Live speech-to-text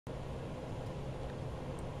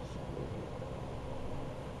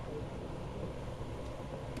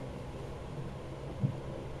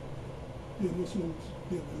Muslims,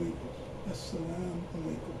 dear believers, Assalamu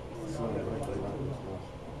alaikum.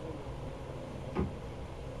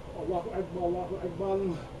 Allahu Akbar, Allahu Akbar,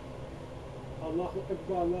 Allahu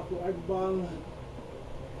Akbar, Allahu Akbar.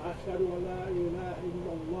 Ashhadu an la ilaha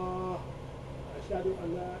illallah, ashhadu an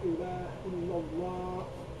la ilaha illallah,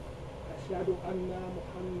 ashhadu anna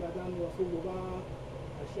Muhammadan Rasulullah,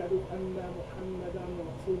 ashhadu anna Muhammadan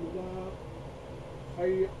Rasulullah.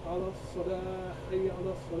 حي على الصلاة حي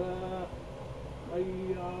على الصلاة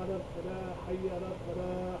حي على الفلاح حي على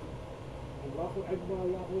الفلاح الله أكبر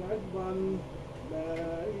الله أكبر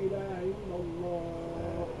لا إله إلا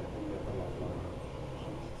الله.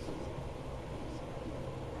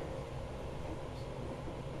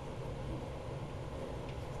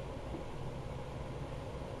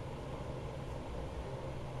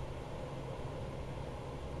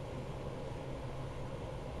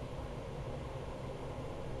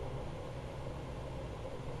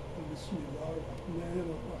 بسم الله الرحمن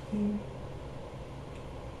الرحيم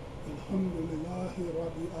الحمد لله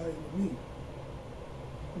رب العالمين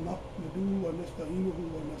نحمده ونستعينه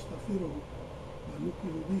ونستغفره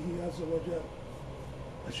ونؤمن به عز وجل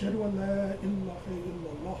أشهد أن لا إله إلا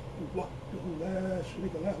الله وحده لا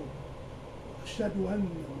شريك له وأشهد أن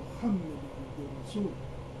محمدا عبده ورسوله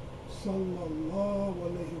صلى الله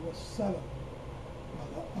عليه وسلم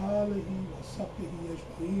وعلى آله وصحبه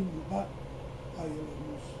أجمعين وبعد أيها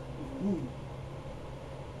المسلمون.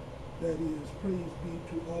 That is, praise be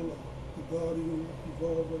to Allah, the guardian,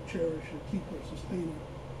 evolver, cherisher, keeper, sustainer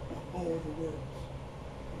of all the worlds,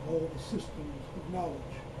 of all the systems of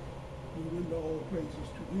knowledge. We render all praises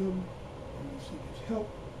to Him, and we seek His help,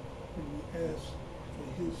 and we ask for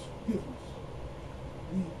His forgiveness.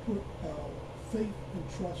 We put our faith and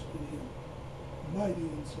trust in Him, mighty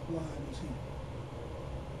and sublime is He.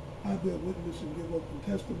 I bear witness and give open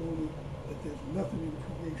testimony that there's nothing in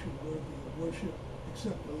creation worthy of worship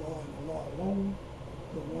except Allah and Allah alone,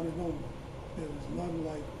 the one and only. There is none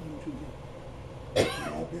like unto Him.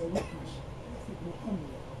 And I bear witness, Prophet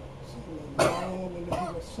Muhammad sallallahu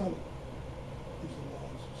alaihi wasallam is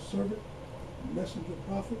Allah's servant, messenger,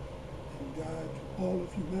 prophet, and guide to all of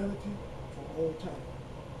humanity for all time.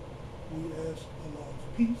 We ask Allah's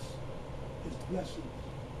peace, His blessings,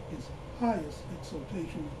 His highest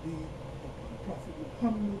exaltations be upon Prophet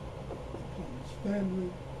Muhammad, upon his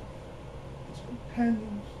family, his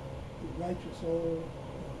companions, the righteous all of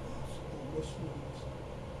us, all Muslims,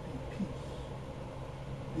 in peace.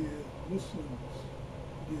 Dear Muslims,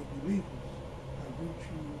 dear believers, I greet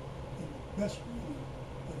you in the best way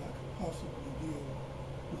that I could possibly give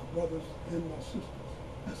my brothers and my sisters.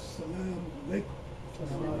 Assalamu alaikum.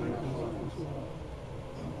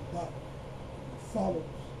 That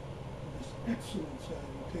follows this excellent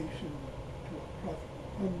salutation to our Prophet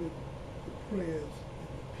Muhammad, the prayers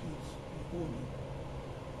and the peace be on him.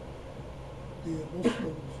 Dear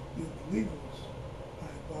Muslims, dear believers, I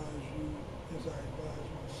advise you, as I advise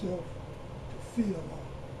myself, to fear Allah,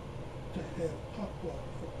 to have taqwa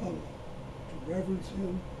for Allah, to reverence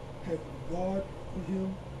Him, have regard for Him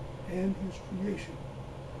and His creation,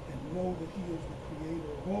 and know that He is the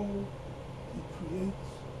creator of all. He creates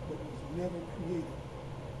what was never created.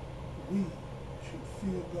 We should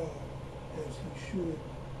fear God as He should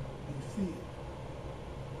be feared.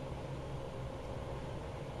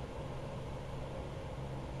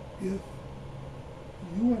 If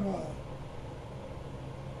you and I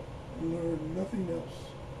learn nothing else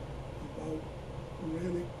about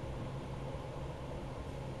Quranic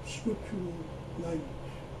scriptural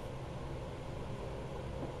language,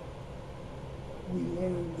 we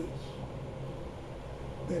learn this,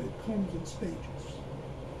 that it comes in stages.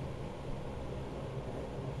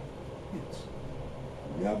 It's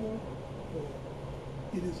never, or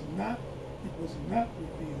it is not, it was not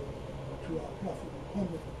revealed to our Prophet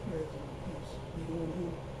Muhammad, the prayers and peace be on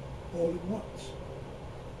him, all at once.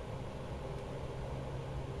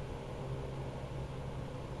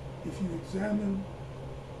 If you examine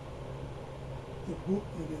the book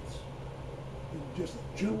in just a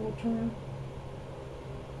general term,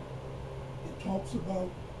 it talks about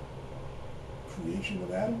creation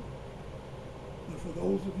of Adam. But for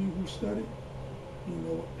those of you who study, you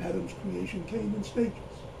know Adam's creation came in stages.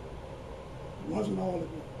 It wasn't all at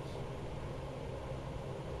once.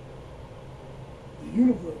 The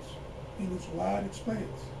universe, in its wide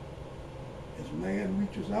expanse, as man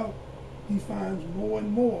reaches out, he finds more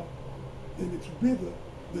and more that it's bigger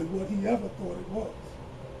than what he ever thought it was.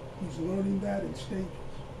 He's learning that in stages.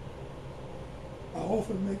 I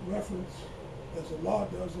often make reference, as Allah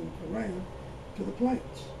does in the Quran, to the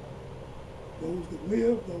plants. Those that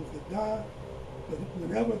live, those that die, but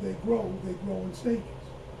whenever they grow in stages.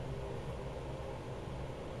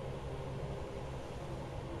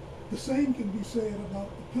 The same can be said about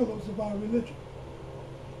the pillars of our religion.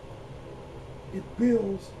 It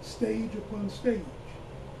builds stage upon stage.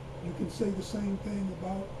 You can say the same thing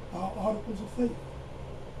about our articles of faith.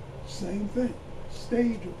 Same thing,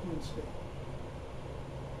 stage upon stage.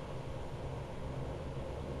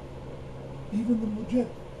 Even the Mujaddid,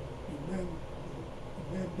 Imam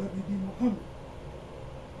W.D. Muhammad,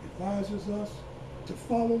 advises us to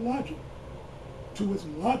follow logic to its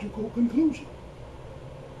logical conclusion.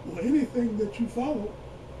 Well, anything that you follow,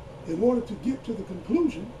 in order to get to the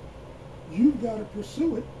conclusion, you've got to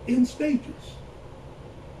pursue it in stages.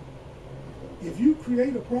 If you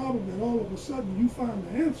create a problem and all of a sudden you find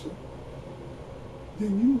the answer,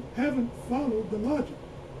 then you haven't followed the logic.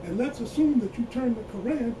 And let's assume that you turn the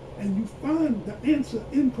Quran and you find the answer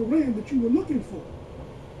in Quran that you were looking for.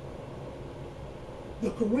 The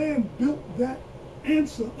Quran built that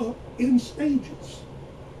answer up in stages.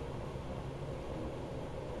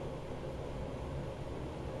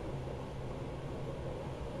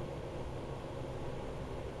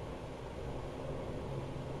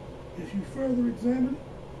 If you further examine it,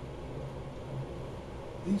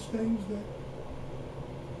 these things that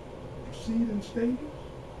proceed in stages,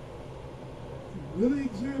 if you really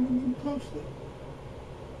examine them closely,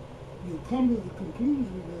 you'll come to the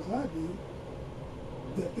conclusion, as I did,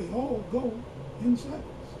 that they all go in cycles.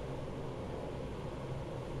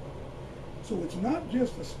 So it's not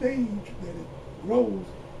just a stage that it grows,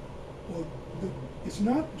 or it's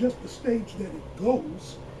not just a stage that it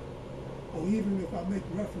goes, or even if I make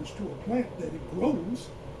reference to a plant that it grows,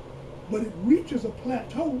 but it reaches a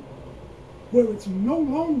plateau where it's no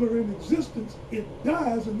longer in existence, it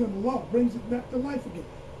dies, and then Allah brings it back to life again.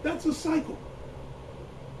 That's a cycle.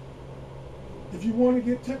 If you want to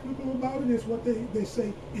get technical about it, it's what they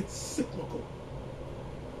say, it's cyclical.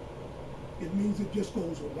 It means it just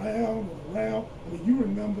goes around and around. I mean, you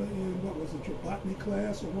remember in, what was it, your botany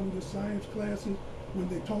class or one of your science classes, when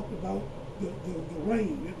they talked about the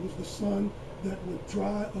rain. It was the sun that would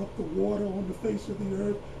dry up the water on the face of the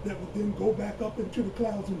earth, that would then go back up into the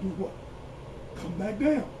clouds and do what? Come back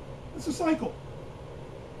down. It's a cycle.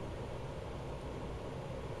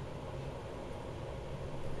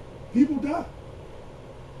 People die.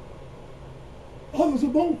 Others are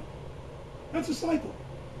born. That's a cycle.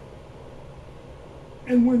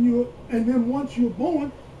 And then once you're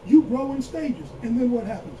born, you grow in stages. And then what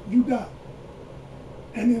happens? You die.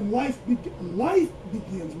 And then life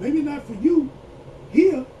begins. Maybe not for you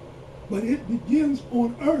here, but it begins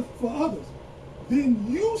on earth for others. Then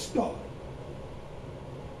you start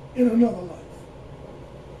in another life.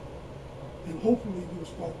 And hopefully you'll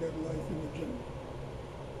start that life in the Jannah.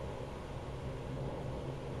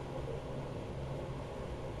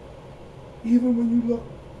 Even when you look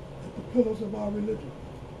at the pillars of our religion,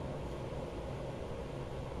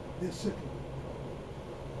 they're cyclical.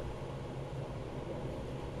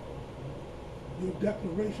 Your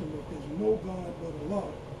declaration that there's no God but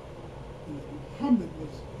Allah, and that Muhammad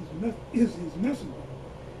is his messenger,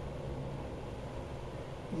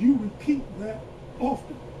 you repeat that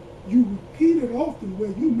often. You repeat it often where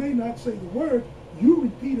you may not say the word, you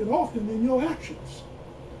repeat it often in your actions.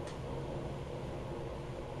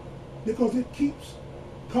 Because it keeps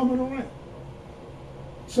coming around.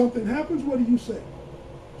 Something happens, what do you say?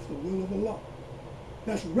 It's the will of Allah.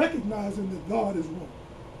 That's recognizing that God is one.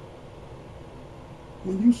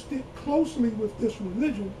 When you stick closely with this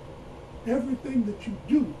religion, everything that you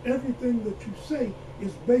do, everything that you say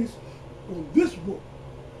is based on this book,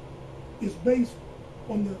 is based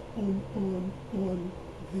on the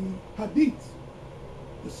hadiths,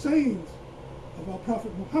 the sayings of our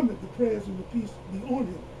Prophet Muhammad, the prayers and the peace be on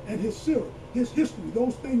him, and his sirah, his history,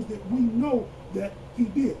 those things that we know that he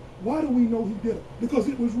did. Why do we know he did it? Because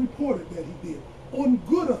it was reported that he did, on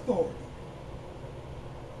good authority.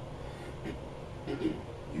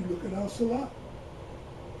 You look at our salah,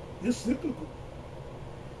 it's cyclical.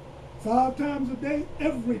 5 times a day,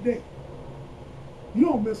 every day. You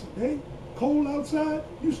don't miss a day. Cold outside,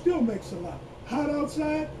 you still make salah. Hot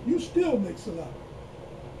outside, you still make salah.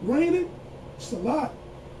 Raining, salah.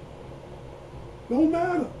 Don't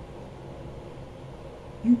matter.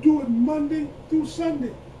 You do it Monday through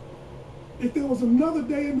Sunday. If there was another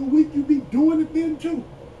day in the week, you'd be doing it then too.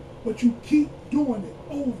 But you keep doing it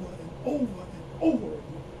over and over and over again.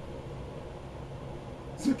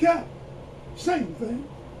 Zakat, same thing.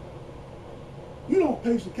 You don't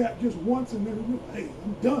pay zakat just once and then, hey,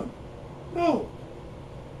 I'm done. No.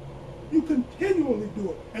 You continually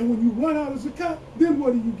do it. And when you run out of zakat, then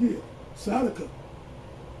what do you give? Sadaqah.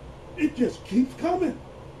 It just keeps coming.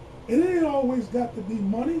 It ain't always got to be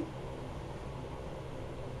money.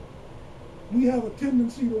 we have a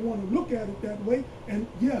tendency to want to look at it that way. And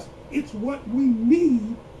yes, it's what we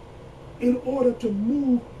need in order to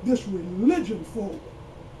move this religion forward.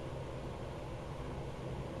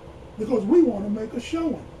 Because we want to make a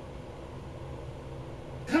showing.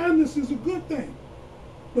 Kindness is a good thing.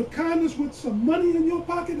 But kindness with some money in your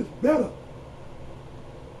pocket is better.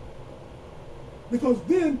 Because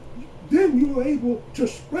then you're able to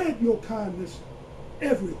spread your kindness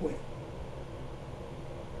everywhere.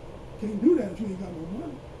 Can't do that if you ain't got no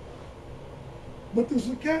money. But the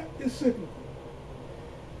zakat is cyclical.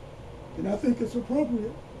 And I think it's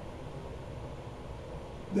appropriate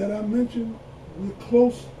that I mention we're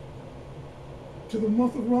close to the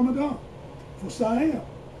month of Ramadan for Siam,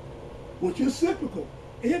 which is cyclical.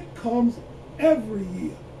 It comes every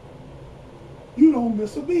year. You don't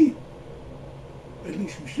miss a beat. At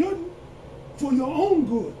least you shouldn't. For your own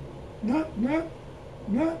good. Not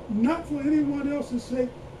for anyone else's sake,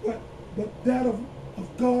 but that of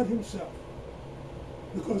God himself.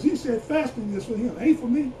 Because he said fasting is for him, ain't for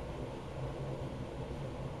me.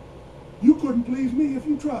 You couldn't please me if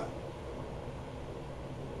you tried.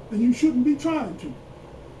 And you shouldn't be trying to.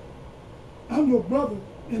 I'm your brother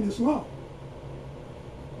in Islam.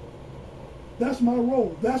 That's my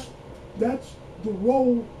role. That's the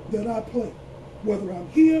role that I play. Whether I'm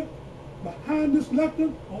here, behind this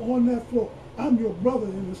lectern, or on that floor, I'm your brother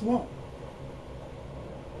in Islam.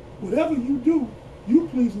 Whatever you do, you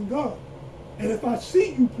pleasing God. And if I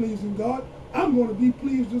see you pleasing God, I'm going to be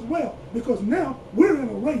pleased as well. Because now we're in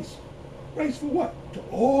a race. Race for what? To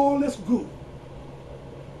all that's good.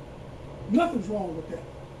 Nothing's wrong with that.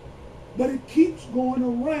 But it keeps going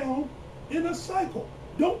around in a cycle.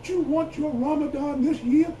 Don't you want your Ramadan this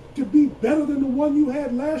year to be better than the one you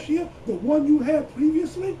had last year, the one you had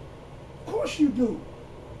previously? Of course you do.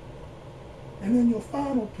 And then your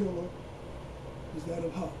final pillar is that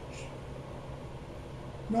of Hajj.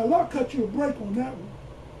 Now Allah cut you a break on that one.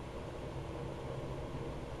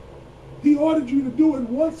 He ordered you to do it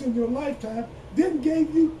once in your lifetime, then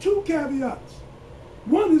gave you two caveats.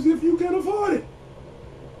 One is if you can afford it.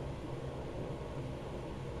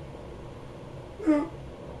 Now,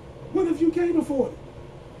 what if you can't afford it?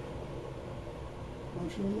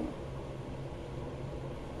 MashaAllah.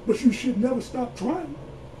 But you should never stop trying.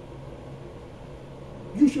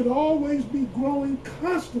 You should always be growing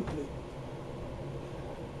constantly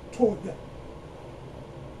toward that.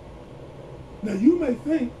 Now you may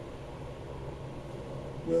think,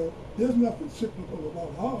 well, there's nothing cyclical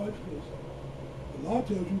about Hajj because Allah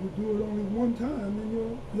tells you to do it only one time in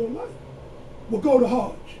your life. Well, go to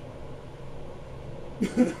Hajj.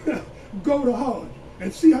 Go to Hajj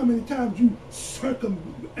and see how many times you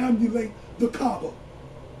circumambulate the Kaaba.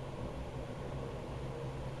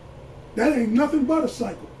 That ain't nothing but a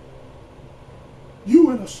cycle.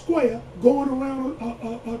 You in a square going around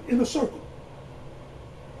in a circle.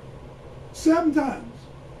 7 times.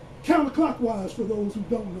 Counterclockwise for those who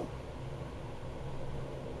don't know.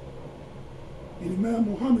 And Imam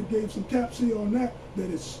Muhammad gave some tafsir on that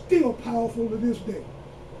is still powerful to this day.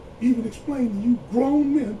 Even explaining to you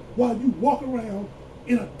grown men while you walk around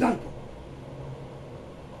in a diaper.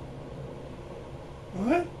 All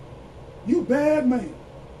right? You bad man.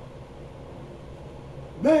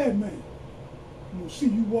 Bad man. You'll see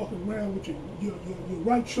you walking around with your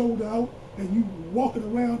right shoulder out and you walking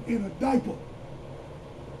around in a diaper.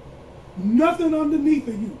 Nothing underneath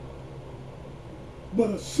of you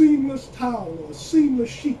but a seamless towel or a seamless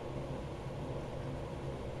sheet.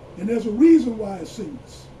 And there's a reason why it's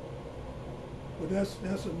seamless. But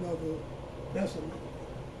that's another.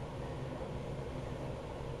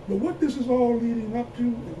 But what this is all leading up to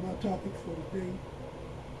is my topic for today,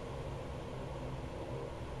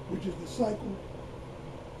 which is the cycle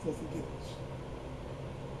for forgiveness.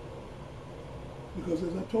 Because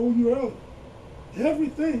as I told you earlier,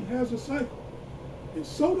 everything has a cycle, and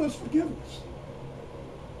so does forgiveness.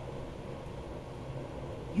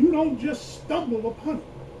 You don't just stumble upon it.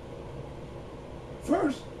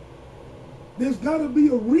 First, there's got to be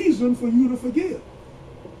a reason for you to forgive.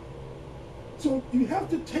 So you have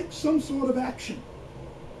to take some sort of action.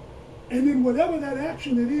 And then whatever that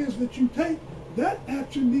action it is that you take, that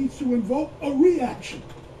action needs to invoke a reaction.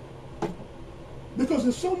 Because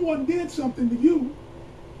if someone did something to you,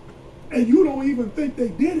 and you don't even think they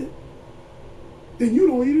did it, then you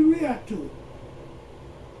don't even react to it.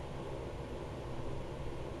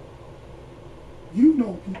 You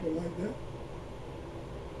know people like that.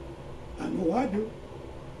 I know I do.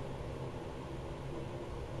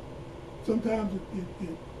 Sometimes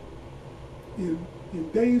in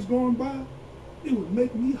days gone by, it would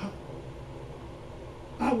make me hot.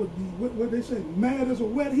 I would be, what they say, mad as a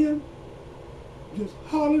wet hen. just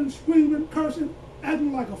hollering, screaming, cursing,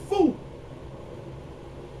 acting like a fool.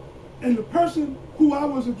 And the person who I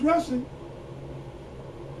was addressing,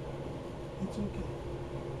 it's okay.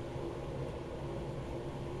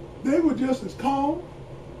 They were just as calm.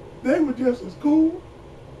 They were just as cool.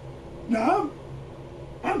 Now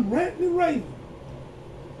I'm ranting and raving.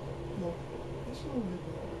 No, it's all right,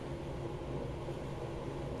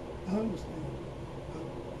 bro. I understand.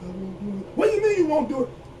 I won't do it. What do you mean you won't do it?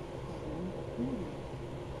 I won't do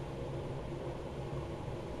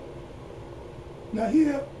it. Now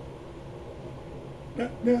here,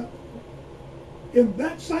 now, in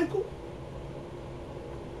that cycle,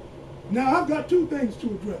 now I've got two things to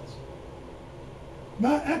address.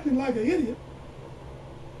 Not acting like an idiot,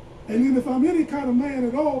 and then if I'm any kind of man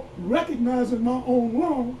at all, recognizing my own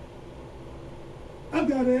wrong, I've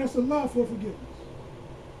got to ask Allah for forgiveness.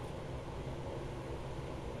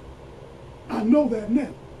 I know that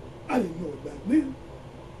now. I didn't know it back then,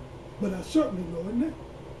 but I certainly know it now.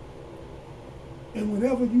 And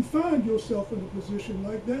whenever you find yourself in a position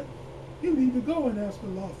like that, you need to go and ask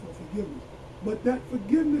Allah for forgiveness. But that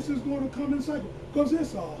forgiveness is going to come in cycle, because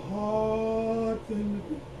it's a hard thing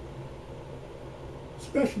to do,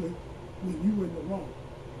 especially when you're in the wrong.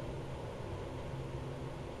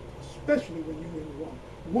 Especially when you're in the wrong.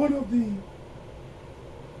 One of the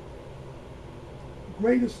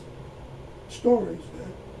greatest stories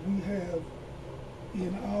that we have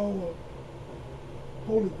in our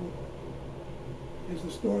holy book is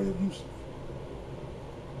the story of Yusuf.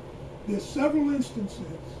 There's several instances,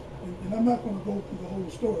 and I'm not going to go through the whole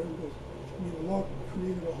story because Allah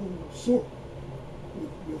created a whole surah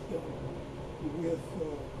with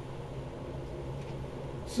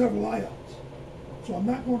several ayats. So I'm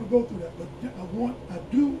not going to go through that, but I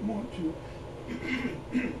do want to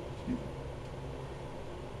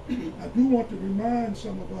I do want to remind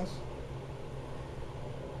some of us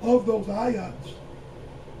of those ayats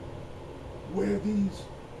where these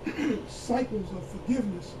cycles of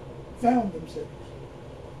forgiveness found themselves.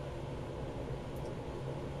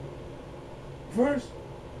 First,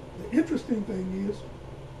 the interesting thing is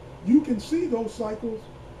you can see those cycles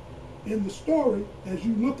in the story as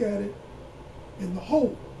you look at it in the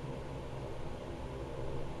whole.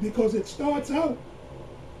 Because it starts out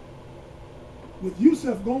with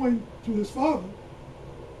Yusuf going to his father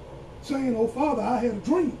saying, "Oh father, I had a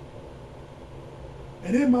dream.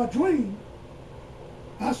 And in my dream,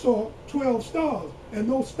 I saw 12 stars, and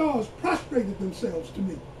those stars prostrated themselves to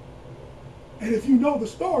me." And if you know the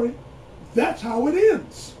story, that's how it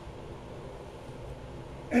ends.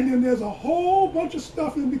 And then there's a whole bunch of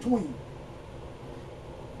stuff in between.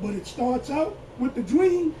 But it starts out with the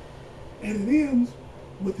dream, and it ends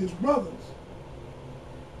with his brothers,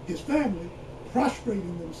 his family,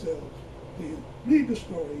 prostrating themselves to him. Read the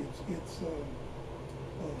story. It's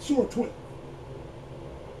Surah 12.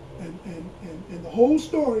 And the whole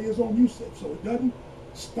story is on Yusuf, so it doesn't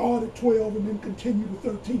start at 12 and then continue to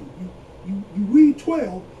 13. You read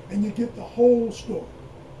 12 and you get the whole story.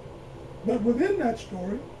 But within that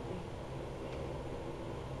story,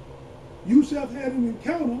 Yusuf had an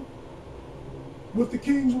encounter with the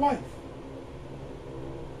king's wife.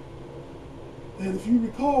 And if you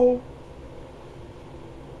recall,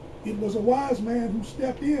 it was a wise man who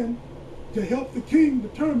stepped in to help the king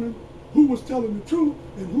determine who was telling the truth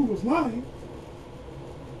and who was lying.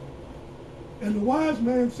 And the wise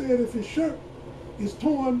man said if his shirt is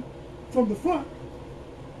torn from the front,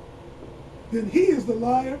 then he is the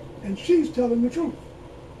liar and she's telling the truth.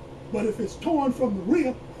 But if it's torn from the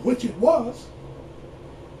rear, which it was,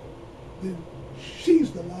 then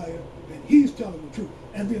she's the liar and he's telling the truth.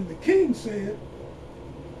 And then the king said,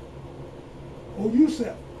 "O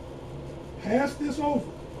Yusuf, pass this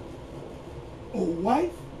over. O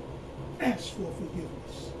wife, ask for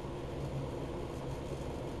forgiveness."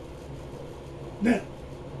 Now,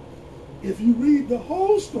 if you read the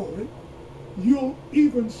whole story, you'll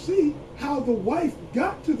even see how the wife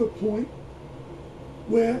got to the point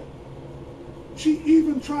where she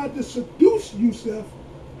even tried to seduce Yusuf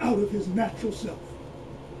out of his natural self.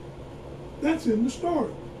 That's in the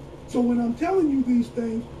story. So when I'm telling you these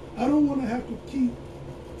things, I don't want to have to keep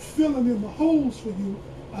filling in the holes for you.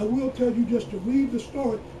 I will tell you just to read the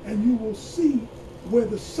story and you will see where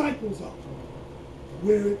the cycles are,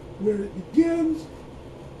 where it begins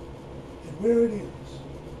and where it ends.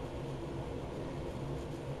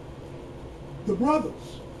 The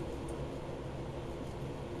brothers,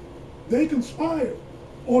 they conspired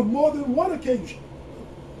on more than one occasion,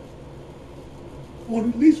 on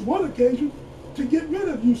at least one occasion, to get rid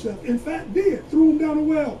of Yusuf. In fact, did, threw him down a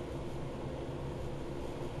well.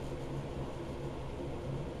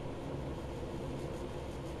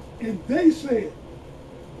 And they said,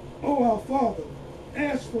 "O our Father,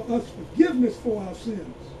 ask for us forgiveness for our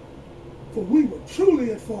sins, for we were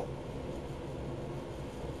truly at fault."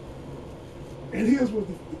 And here's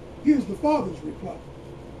the Father's reply.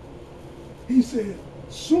 He said,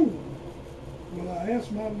 "Soon will I ask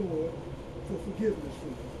my Lord for forgiveness for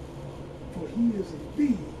you, for he is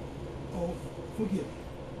indeed of forgiving."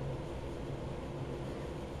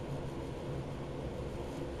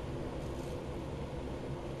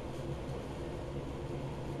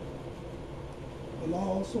 Allah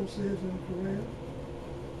also says in the Quran,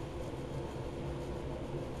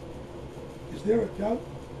 "Is there a doubt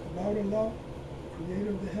about Allah,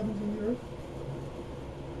 creator of the heavens and the earth?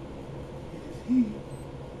 It is he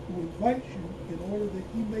who invites you in order that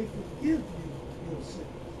he may forgive you your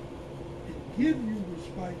sins and give you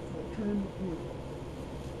respite for a term of good."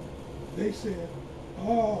 They said,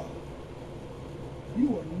 "Ah, you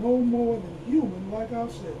are no more than human like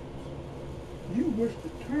ourselves. You wish to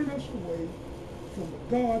turn us away from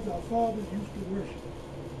the gods our fathers used to worship.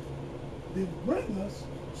 Then bring us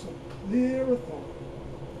some clear authority."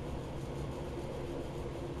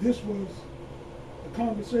 This was a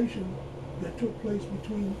conversation that took place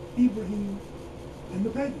between Ibrahim and the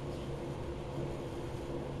pagans.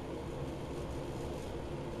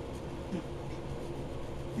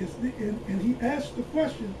 And he asked the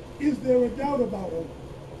question, is there a doubt about Allah,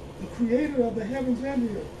 the creator of the heavens and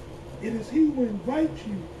the earth? It is he who invites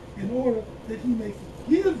you in order that he may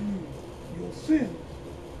forgive you your sins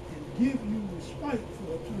and give you respite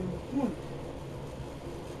for a term of 20.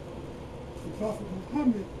 The Prophet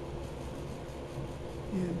Muhammad,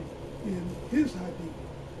 in his hadith,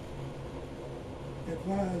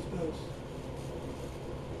 advised us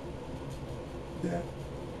that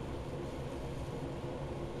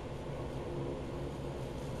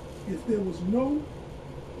if there was no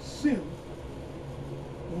sin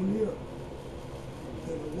on the earth,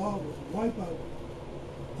 that Allah would wipe out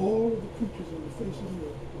all of the creatures on the face of the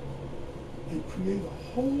earth and create a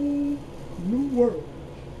whole new world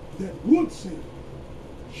that would sin,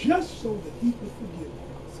 just so that he could forgive them.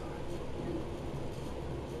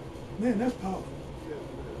 Man, that's powerful.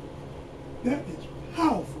 That is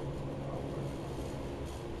powerful.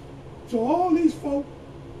 So all these folk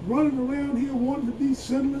running around here wanting to be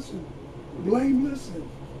sinless and blameless and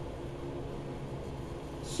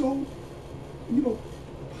so,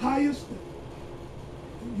 pious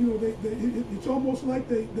that, it's almost like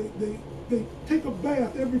they take a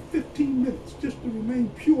bath every 15 minutes just to remain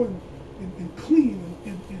pure and clean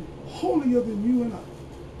and holier than you and I.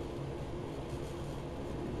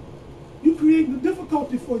 You're creating a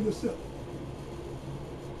difficulty for yourself.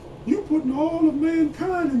 You're putting all of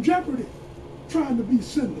mankind in jeopardy trying to be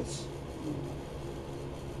sinless.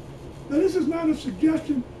 Now this is not a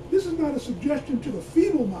suggestion to the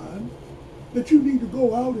feeble mind that you need to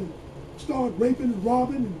go out and start raping and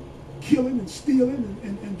robbing and killing and stealing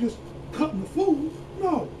and just cutting the food.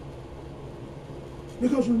 No.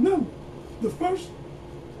 Because remember, the first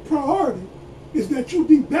priority is that you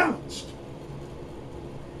be balanced.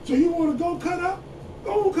 So you want to go cut up?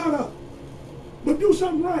 Go cut up. But do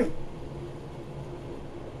something right.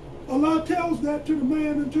 Allah tells that to the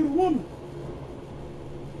man and to the woman.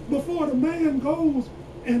 Before the man goes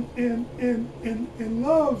and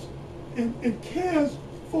loves and cares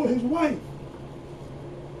for his wife.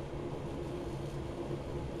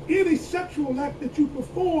 Any sexual act that you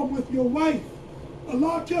perform with your wife,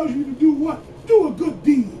 Allah tells you to do what? Do a good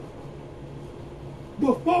deed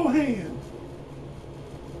beforehand.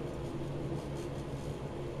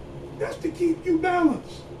 That's to keep you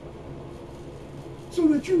balanced. So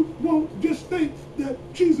that you won't just think that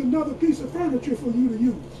she's another piece of furniture for you to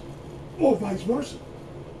use. Or vice versa.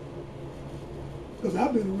 Because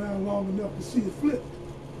I've been around long enough to see it flip.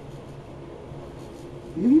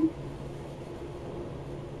 Yeah,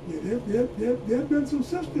 there have been some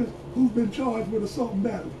sisters who've been charged with assault and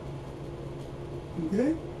battery.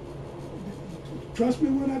 Okay? Trust me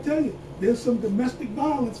when I tell you, there's some domestic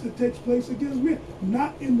violence that takes place against men,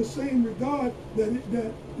 not in the same regard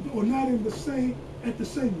or not in the same at the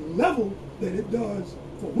same level that it does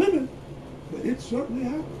for women, but it certainly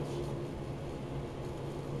happens.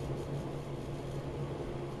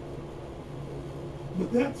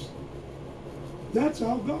 But that's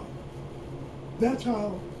our God. That's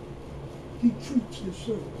how he treats his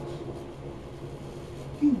servants.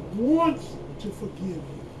 He wants to forgive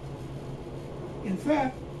you. In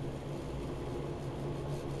fact,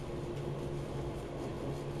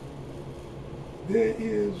 there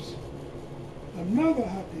is another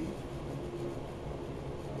hadith.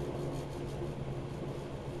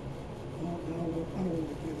 I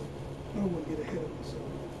don't want to get ahead of myself.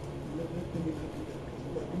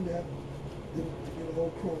 the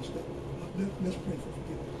whole cross that let's pray for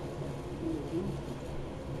forgiveness.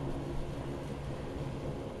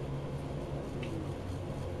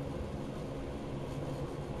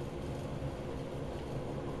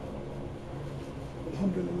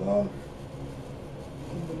 Alhamdulillah,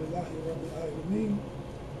 alhamdulillahi rabbil alameen.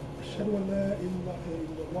 Ashhadu an la ilaha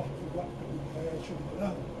illallah wahdahu la sharika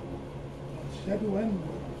lahu. Ashhadu anna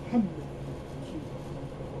Muhammadan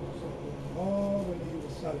sallallahu alayhi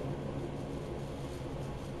wa sallam.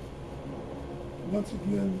 Once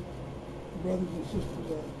again, brothers and sisters,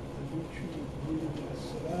 I greet you with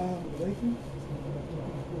Assalamu alaikum.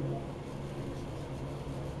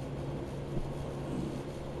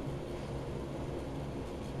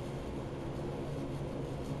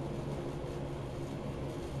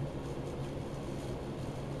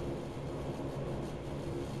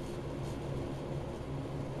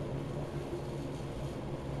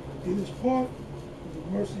 It is part of the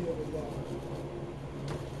mercy of Allah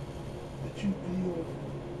that you deal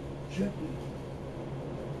gently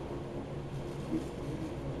with the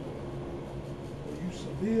weak. Were you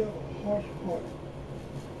severe or harsh-hearted,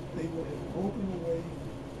 they would have broken away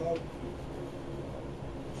without you.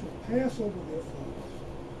 So pass over their faults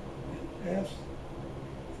and ask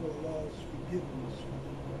for Allah's forgiveness for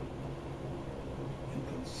them. And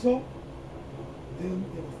consult them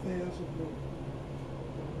in affairs of life.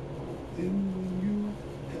 Then when you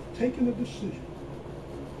have taken a decision,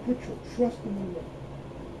 put your trust in Allah.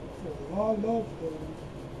 For Allah loves those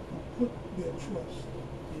who put their trust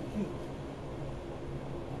in Him.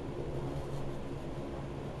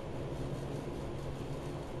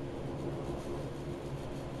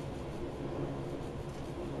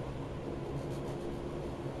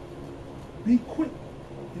 Be quick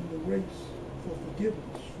in the race for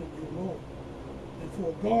forgiveness from your Lord, and for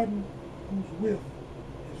a garden whose width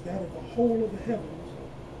is that of the whole of the heavens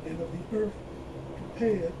and of the earth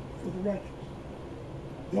prepared for the righteous.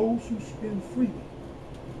 Those who spend freely,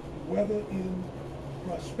 whether in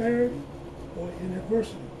prosperity or in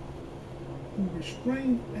adversity, who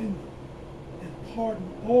restrain anger and pardon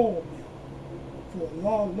all men, for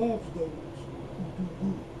Allah loves those who do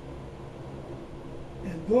good.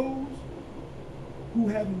 And those who,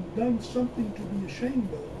 having done something to be ashamed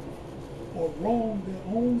of or wronged their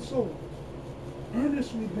own souls,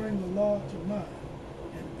 earnestly bring Allah to mind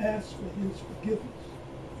and ask for His forgiveness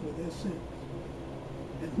for their sins.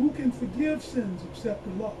 And who can forgive sins except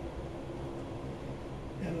Allah?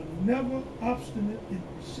 And are never obstinate in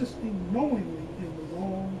persisting knowingly in the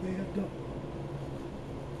wrong they have done.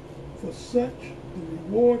 For such, the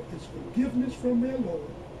reward is forgiveness from their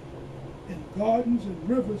Lord, and gardens and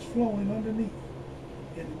rivers flowing underneath,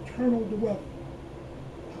 and eternal dwelling.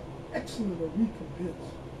 How excellent a recompense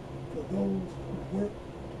for those who work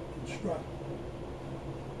and strive.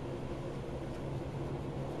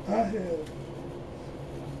 I have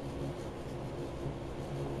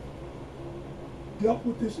dealt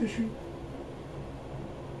with this issue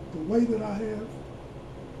the way that I have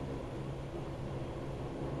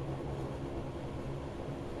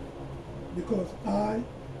because I,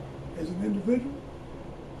 as an individual,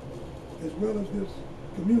 as well as this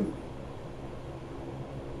community,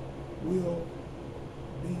 will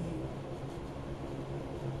be,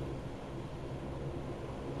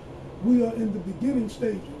 we are in the beginning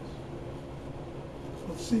stages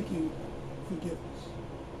of seeking forgiveness.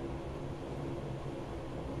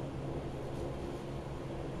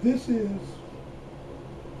 This is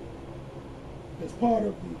as part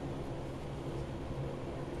of the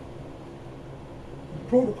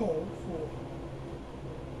protocol for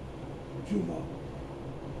Imam.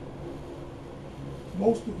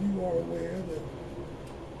 Most of you are aware that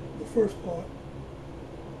the first part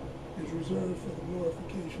is reserved for the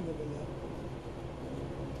glorification of Allah.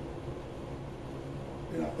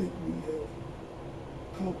 And I think we have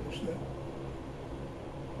accomplished that.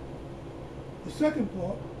 The second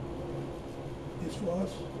part is for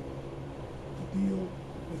us to deal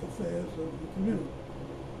with affairs of the community.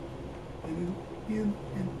 And in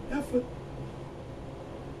an effort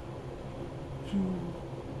to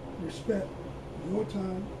respect your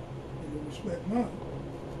time and to respect mine,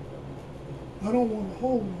 I don't want to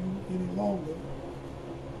hold you any longer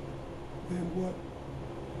than what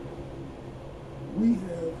we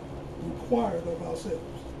have required of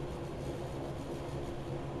ourselves.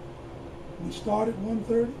 We start at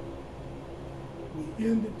 1:30, we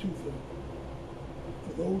end at 2:30.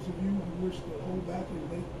 For those of you who wish to hold back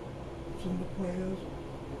and make some of the prayers,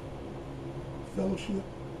 fellowship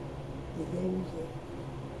with those that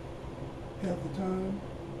have the time,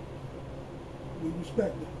 we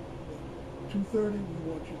respect it. But 2:30,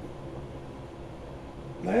 we want you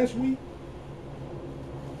to. Last week,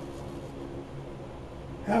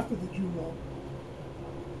 after the Juma,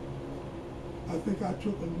 I think I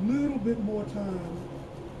took a little bit more time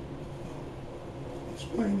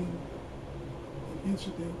explaining an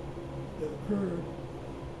incident that occurred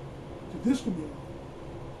to this community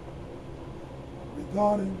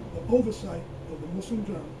regarding the oversight of the Muslim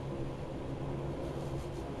Journal,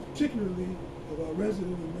 particularly of our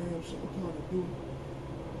resident Imam Sultan Abdul,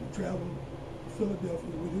 who traveled to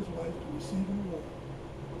Philadelphia with his wife to receive an award.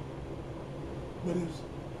 But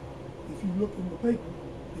if you look in the paper,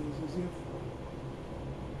 it was as if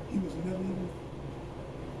he was never even.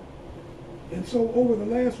 And so over the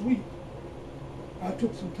last week, I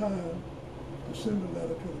took some time to send a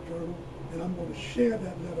letter to the journal, and I'm going to share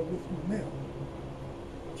that letter with you now,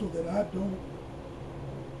 so that I don't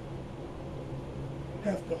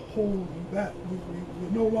have to hold you back. We're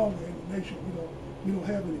no longer in the nation. We don't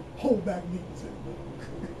have any hold-back meetings anymore.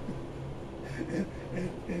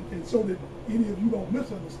 and so that any of you don't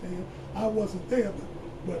misunderstand, I wasn't there,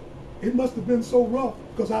 but it must have been so rough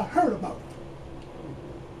because I heard about it.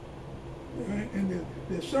 Right? And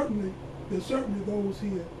there's certainly those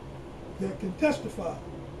here that can testify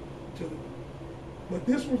to it. But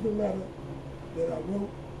this was the letter that I wrote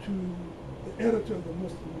to the editor of the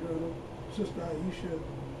Muslim Journal, Sister Aisha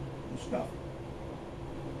Mustafa.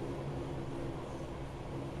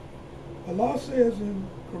 Allah says in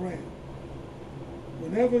Quran,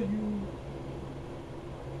 whatever you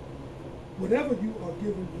are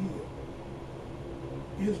given here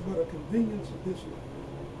is but a convenience of this life.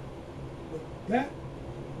 But that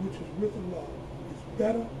which is with Allah is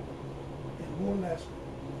better and more lasting.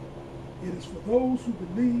 It is for those who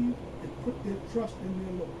believe and put their trust in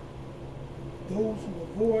their Lord, those who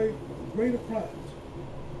avoid the greater crimes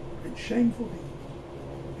and shameful deeds,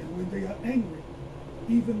 and when they are angry,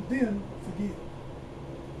 even then forgive.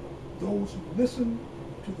 Those who listen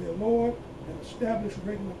to their Lord and establish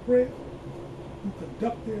regular prayer, who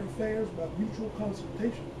conduct their affairs by mutual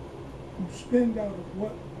consultation, who spend out of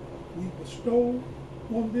what we bestow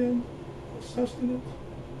on them for sustenance,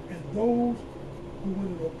 and those who, when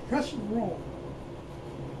an oppressive wrong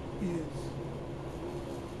is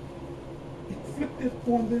inflicted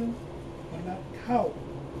on them, are not cowed,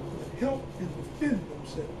 but help and defend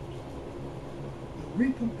themselves. The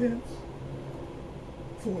recompense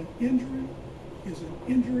for an injury is an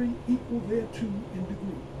injury equal thereto in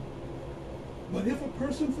degree. But if a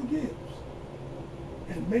person forgives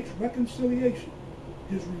and makes reconciliation,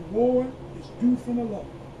 his reward is due from Allah.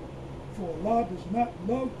 For Allah does not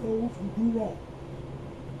love those who do wrong.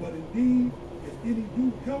 But indeed, if any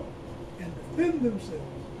do help and defend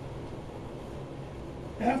themselves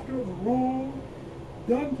after a wrong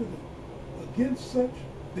done to them, against such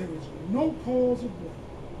there is no cause of blame.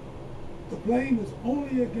 The blame is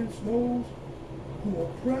only against those who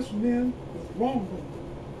oppress men with wrongdoing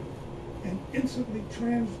and instantly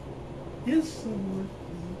transgress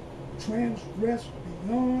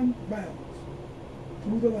beyond bounds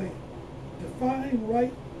through the land, defying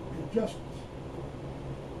right and justice,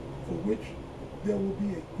 for which there will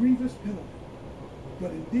be a grievous penalty.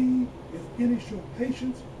 But indeed, if any show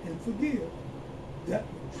patience and forgive, that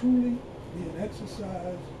will truly be an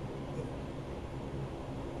exercise of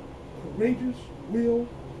courageous will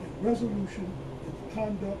and resolution in the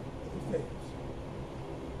conduct of affairs.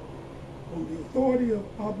 On the authority of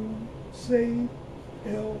Abu Sayyid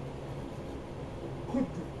al-Khudri,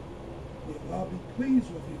 may Allah be pleased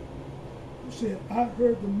with him, who said, I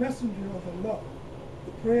heard the messenger of Allah,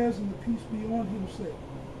 the prayers and the peace be on him, say,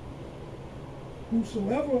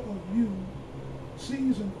 whosoever of you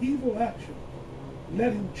sees an evil action,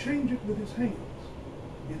 let him change it with his hands,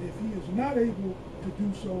 and if he is not able to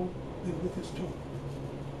do so, then with his tongue.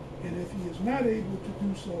 And if he is not able to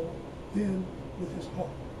do so, then with his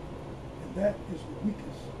heart. And that is the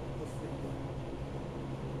weakest of freedom.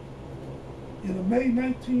 In a May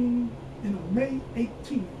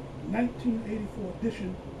 18, 1984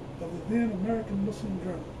 edition of the then American Muslim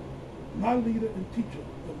Journal, my leader and teacher,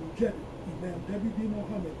 the Mujaddid, Imam W.D.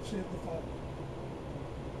 Muhammad, said the following: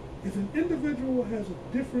 if an individual has a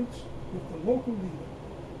difference with the local leader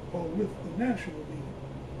or with the national leader,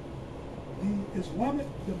 the Islamic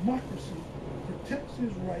democracy protects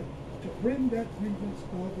his right to bring that grievance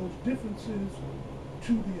or those differences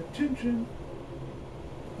to the attention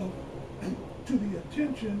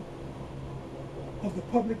of the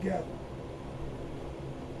public gathering.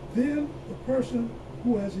 Then the person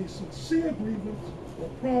who has a sincere grievance or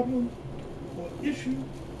problem or issue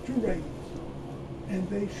to raise, and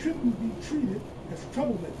they shouldn't be treated as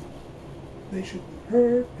troublemakers. They should be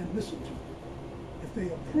heard and listened to. If they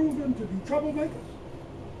are proven to be troublemakers,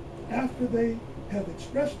 after they have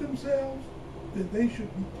expressed themselves, then they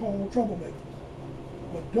should be called troublemakers.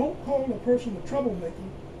 But don't call a person a troublemaker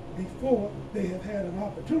before they have had an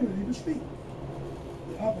opportunity to speak.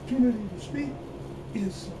 The opportunity to speak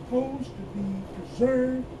is supposed to be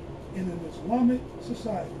preserved in an Islamic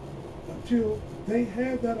society until they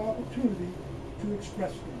have that opportunity to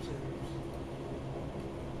express themselves.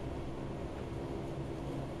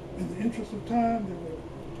 In the interest of time, there were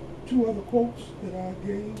two other quotes that I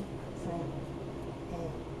gave from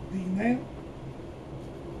the Imam.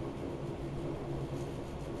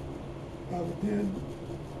 I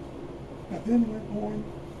then went on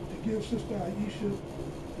to give Sister Aisha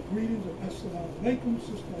the greetings of Assalamu alaikum,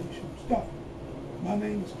 Sister Aisha Mustafa. My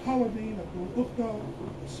name is Talib Uqdah,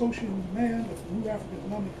 Associate Imam of the New African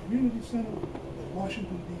Islamic Community Center of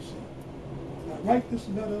Washington, D.C. I write this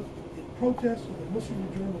letter in protest of the Muslim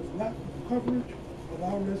Journal's lack of coverage of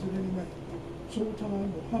our resident Imam,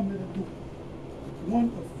 Sultan Muhammad Abdul, one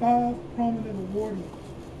of 5 prominent awardees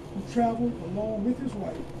who traveled along with his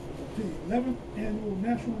wife to the 11th Annual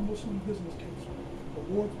National Muslim Business Council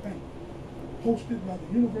Awards Banquet, hosted by the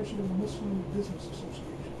University Muslim Business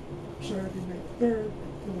Association, Saturday, May 3rd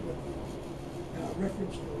in Philadelphia. And I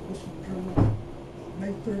referenced the Muslim Journal of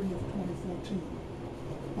May 30th, 2014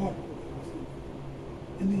 article that was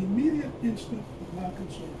in the immediate instant of my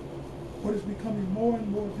concern. What is becoming more and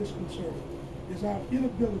more disconcerting is our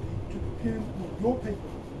inability to depend on your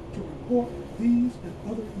paper to report these and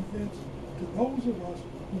other events to those of us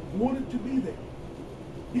who wanted to be there,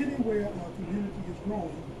 anywhere our community is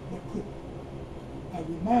growing but couldn't. I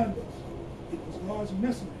remind us, it was God's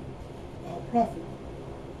messenger, our prophet,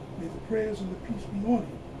 may the prayers and the peace be on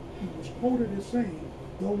him, who was quoted as saying,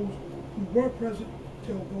 those who were present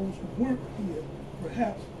tell those who weren't here,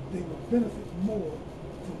 perhaps they will benefit more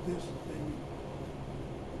from this than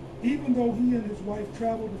you. Even though he and his wife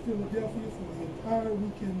traveled to Philadelphia for the entire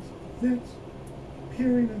weekend's events,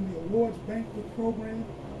 appearing in the awards banquet program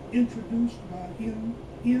introduced by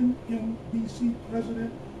NMBC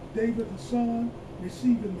President David Hassan,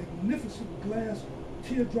 received a magnificent glass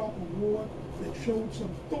teardrop award that showed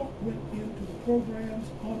some thought went into the program's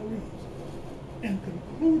honorees, and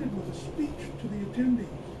concluded with a speech to the attendees.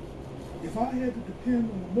 If I had to depend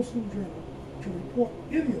on the Muslim Journal to report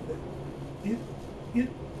any of that, it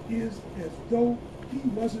is as though he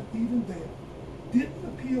wasn't even there, didn't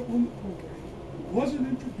appear on the program, wasn't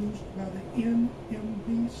introduced by the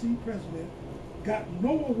NMBC president, got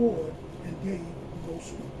no award, and gave no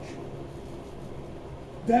speech.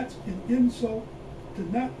 That's an insult to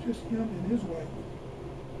not just him and his wife.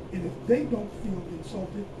 And if they don't feel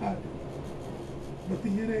insulted, I do. But the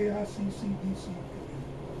NAICC-DC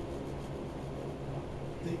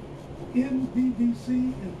community. The NBBC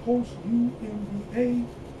and post-UMBA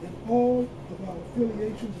and all of our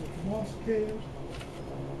affiliations with mosques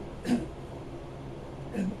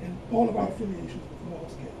and all of our affiliations with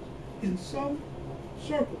mosques. In some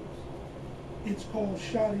circles, it's called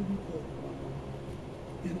shoddy reporting.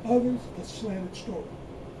 In others, a slanted story.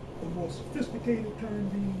 The more sophisticated term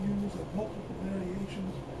being used in multiple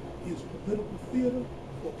variations is political theater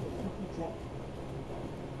or political drama.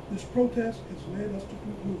 This protest has led us to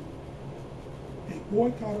conclude a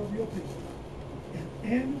boycott of your paper, an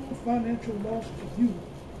annual financial loss to you,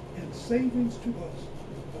 and savings to us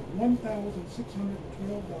of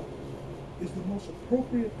 $1,612 is the most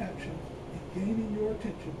appropriate action in gaining your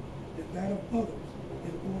attention and that of others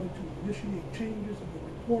in order to initiate changes in the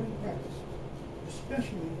reporting practices,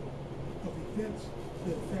 especially of events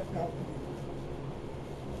that affect our community.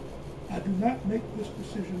 I do not make this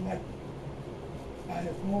decision lightly. I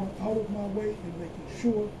have gone out of my way in making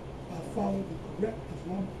sure I follow the correct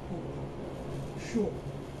Islamic protocol. Sure,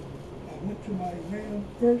 I went to my Imam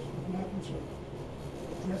first with my concern,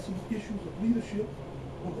 addressing issues of leadership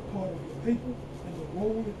on the part of your paper and the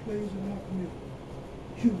role it plays in our community,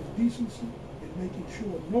 human decency, and making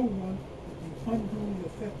sure no one would be unduly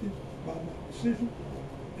affected by my decision,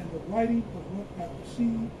 and the righting of what I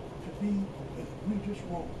perceive to be an egregious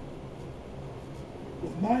wrong.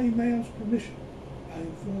 With my Imam's permission, I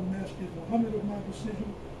informed Master Muhammad of my decision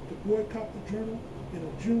to boycott the journal in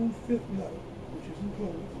a June 5th letter, which is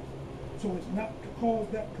enclosed, so as not to cause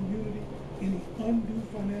that community any undue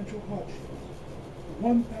financial hardships.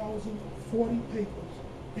 1,040 papers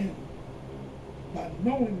annually. By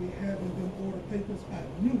knowingly having them order papers, I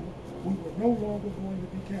knew we were no longer going to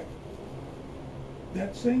be carried.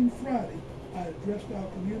 That same Friday, I addressed our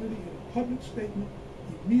community in a public statement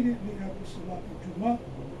immediately after Salatul Jummah,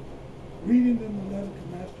 reading them the letter to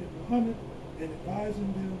Master Muhammad and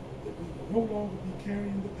advising them that we would no longer be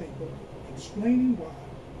carrying the paper, explaining why,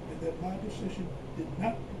 and that my decision did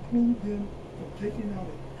not preclude them from taking out a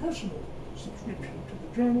personal subscription to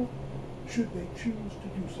the journal should they choose to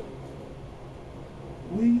do so.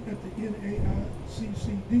 We at the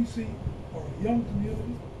NAICC-DC are a young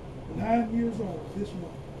community, 9 years old this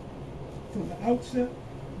month. From the outset,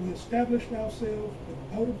 we established ourselves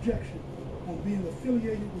without objection on being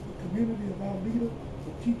affiliated with the community of our leader,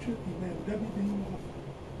 the teacher, Imam W.D. Muhammad.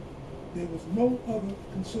 There was no other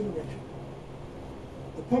consideration.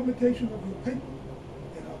 The publication of your paper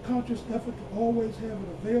and our conscious effort to always have it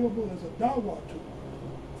available as a dawah tool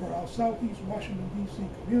for our Southeast Washington, D.C.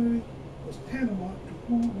 community was tantamount to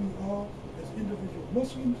who we are as individual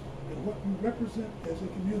Muslims and what we represent as a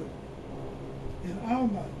community. In our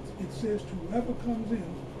minds, it says to whoever comes in,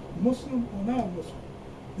 Muslim or non-Muslim,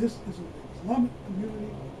 this is an Islamic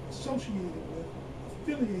community associated with,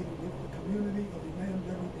 affiliated with the community of Imam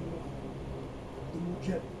W.D. Muhammad, the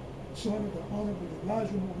Mujahid, son of the Honorable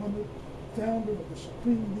Elijah Muhammad, founder of the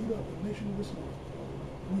supreme leader of the nation of Islam.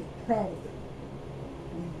 We are proud of that.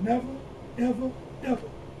 We never, ever, ever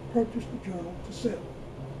purchased the journal to sell,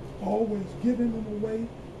 always giving them away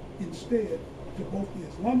instead to both the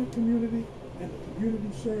Islamic community and the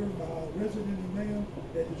community served by our resident Imam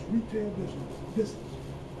at his retail business.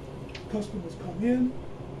 Customers come in,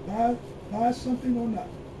 buy something or not,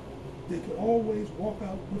 they could always walk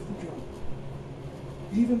out with the journal.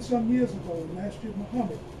 Even some years ago, when Masjid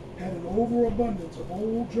Muhammad had an overabundance of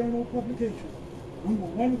old journal publications, we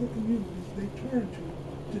were one of the communities they turned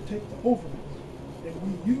to take the overnights, and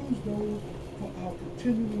we used those for our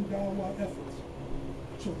continuing dawah efforts.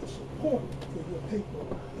 So the support for your paper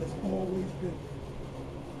has always been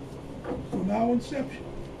there. From our inception,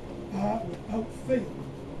 I, without fail,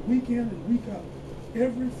 week in and week out,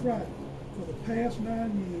 every Friday for the past 9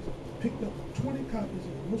 years, picked up 20 copies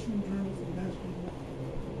of the Muslim Journal from Masjid Muhammad.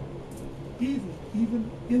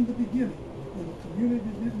 Even in the beginning, when the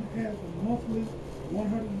community didn't have the monthly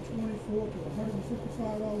 $124 to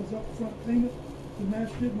 $155 upfront payment to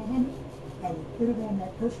Masjid Muhammad, I would put it on my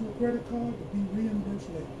personal credit card to be reimbursed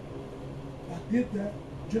later. I did that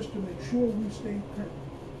just to make sure we stayed current.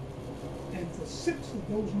 And for 6 of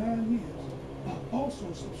those 9 years, I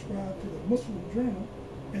also subscribed to the Muslim Journal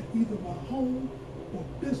at either my home or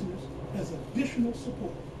business as additional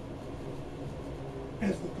support.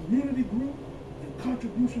 As the community grew and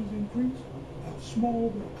contributions increased, our small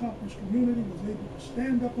but accomplished community was able to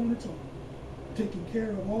stand up on its own, taking care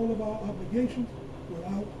of all of our obligations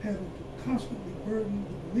without having to constantly burden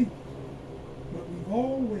the believers. But we've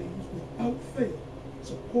always, without fail,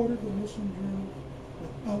 supported the Muslim Journal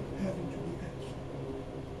without having to be asked.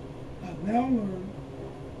 I've now learned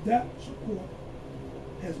that support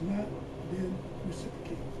has not been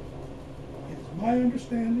reciprocated. It is my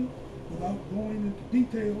understanding, without going into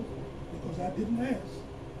detail because I didn't ask,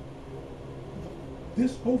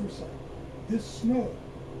 this oversight, this snub,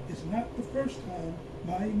 is not the first time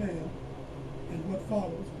my Imam and what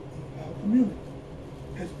follows in our community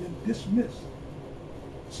has been dismissed.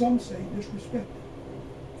 Some say disrespected.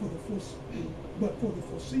 But for the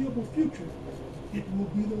foreseeable future, it will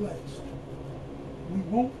be the last. We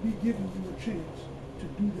won't be giving you a chance to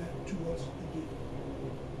do that to us again.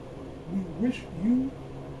 We wish you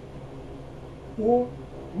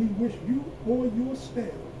or your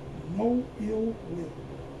staff no ill will.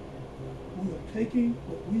 We are taking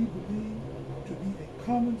what we believe to be a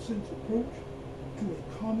common sense approach to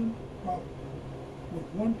a common problem when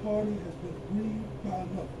one party has been aggrieved by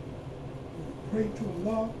another. We pray to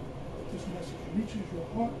Allah that this message reaches your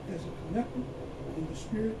heart as a collective in the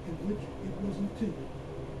spirit in which it was intended.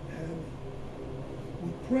 Amen. We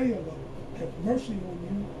pray Allah have mercy on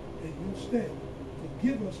you and your staff.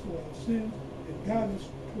 Forgive us for our sins and guide us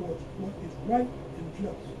towards what is right and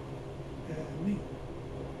just. Amen.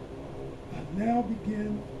 I now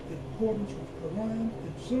begin, in accordance with Quran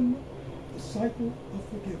and Sunnah, the cycle of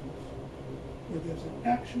forgiveness, where there's an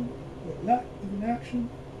action or lack of an action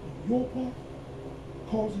on your part,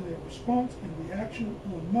 causing a response and reaction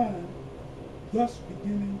on mine, thus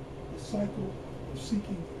beginning the cycle of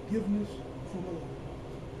seeking forgiveness from Allah.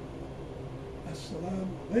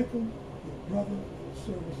 Assalamu alaikum, your brother in the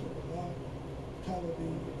service of Allah, Talib.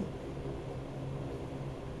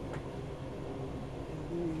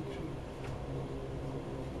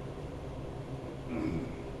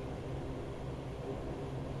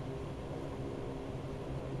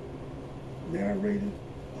 Narrated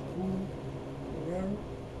Abu Hurairah.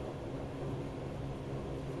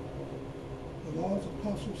 Allah's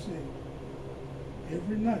apostle said,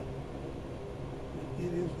 every night, when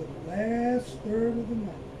it is the last third of the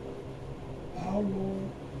night, our Lord,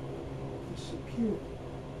 the superior,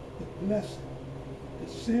 the blessed,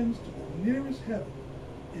 descends to the nearest heaven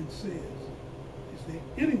and says, is there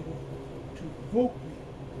anyone to invoke me,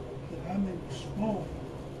 that I may respond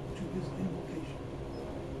to his invocation.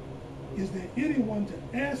 Is there anyone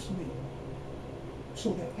to ask me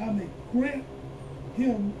so that I may grant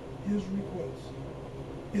him his request?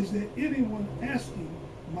 Is there anyone asking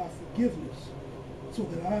my forgiveness so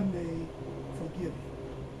that I may forgive him?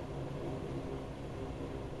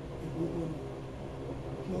 And we're going to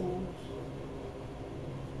close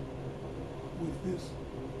with this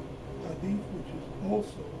hadith, which is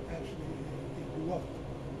also actually a dua.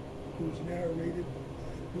 It was narrated by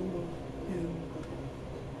Abdullah in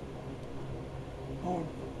Arnold.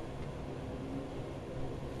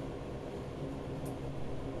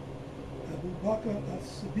 Abu Bakr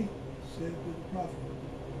as-Siddiq said to the Prophet,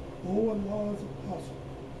 O Allah's apostle,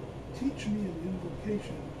 teach me an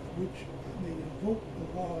invocation which I may invoke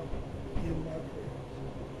Allah in my prayers.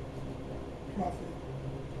 The Prophet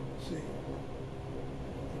said,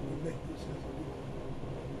 and we make this as a dua,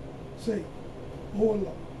 say, O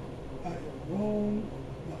Allah, I have wronged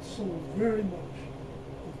my soul very much,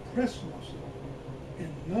 oppressed myself,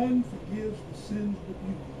 and none forgives the sins but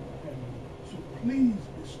you. So please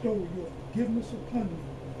bestow your forgiveness upon me.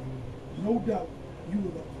 No doubt you are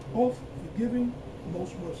the both forgiving,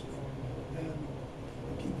 most merciful. And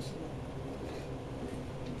keep us alive.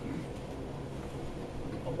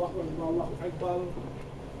 Allahu Akbar, Allahu Akbar.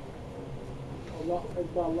 Allahu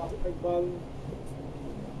Akbar, Allahu Akbar.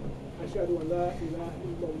 أشهد أن لا إله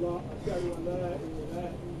إلا الله أشهد أن لا إله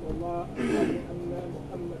إلا الله أشهد أن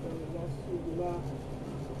محمدا رسول الله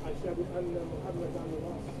أشهد أن محمدا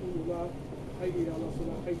رسول الله حي على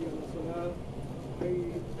الصلاة حي على الصلاة حي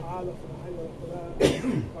على الصلاة حي على الصلاة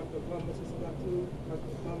قد قامت الصلاة قد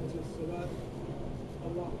قامت الصلاة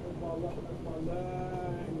الله أكبر الله أكبر لا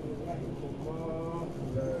إله إلا الله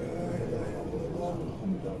لا إله إلا الله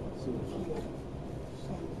محمد رسول الله.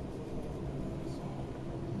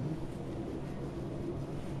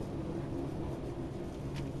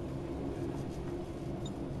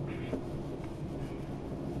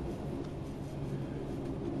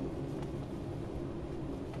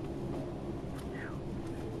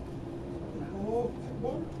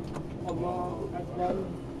 الله أكبر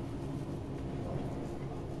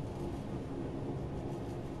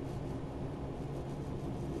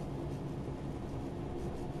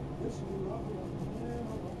بسم الله الرحمن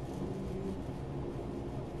الرحيم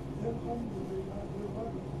الحمد لله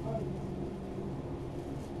رب العالمين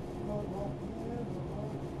الرحمن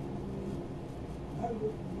الرحيم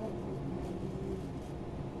مالك يوم الدين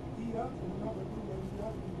إياك نعبد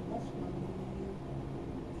وإياك نستعين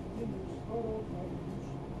اهدنا الصراط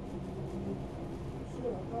المستقيم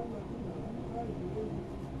صراط الذين أنعمت عليهم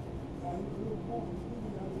غير المغضوب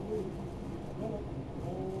عليهم ولا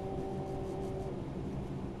الضالين.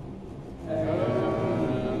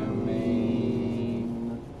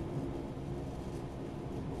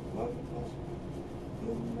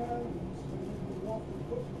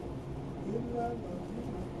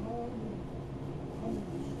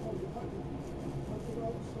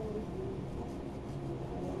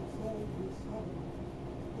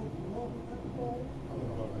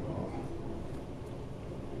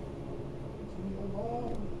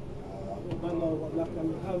 ربنا ولك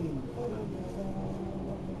الحمد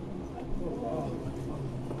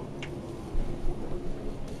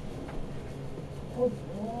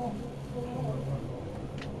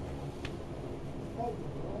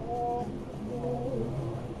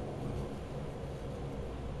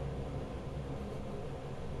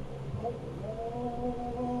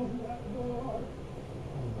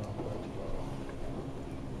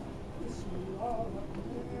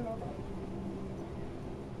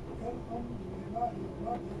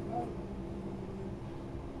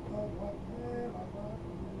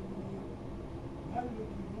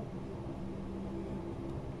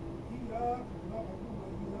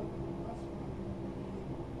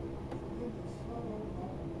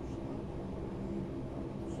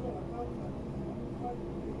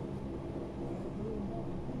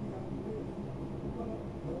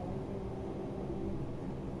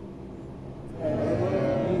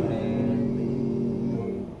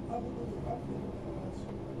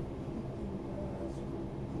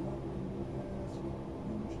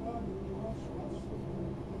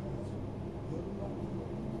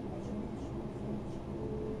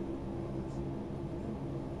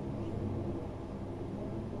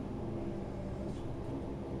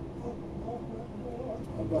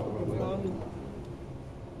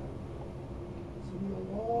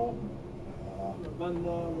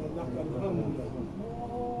ربنا ولك الحمد الله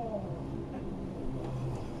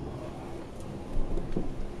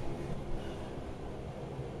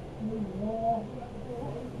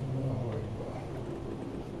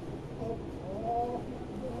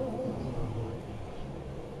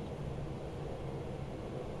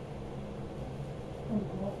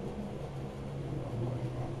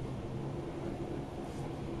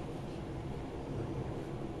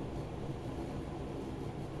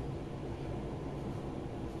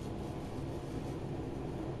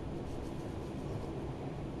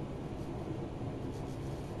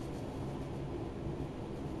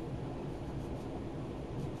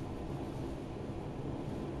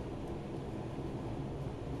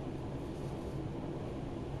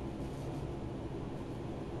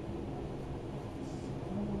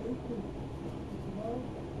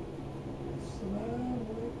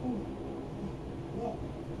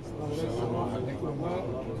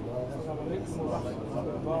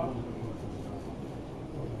الله.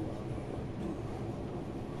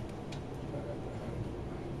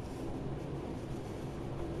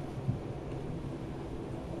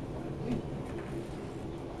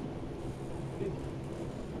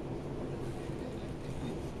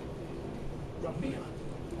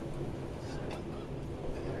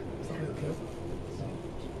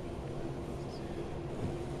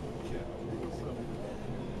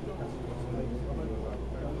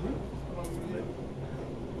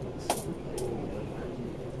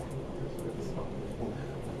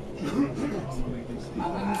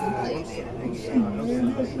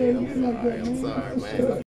 I'm sorry, man.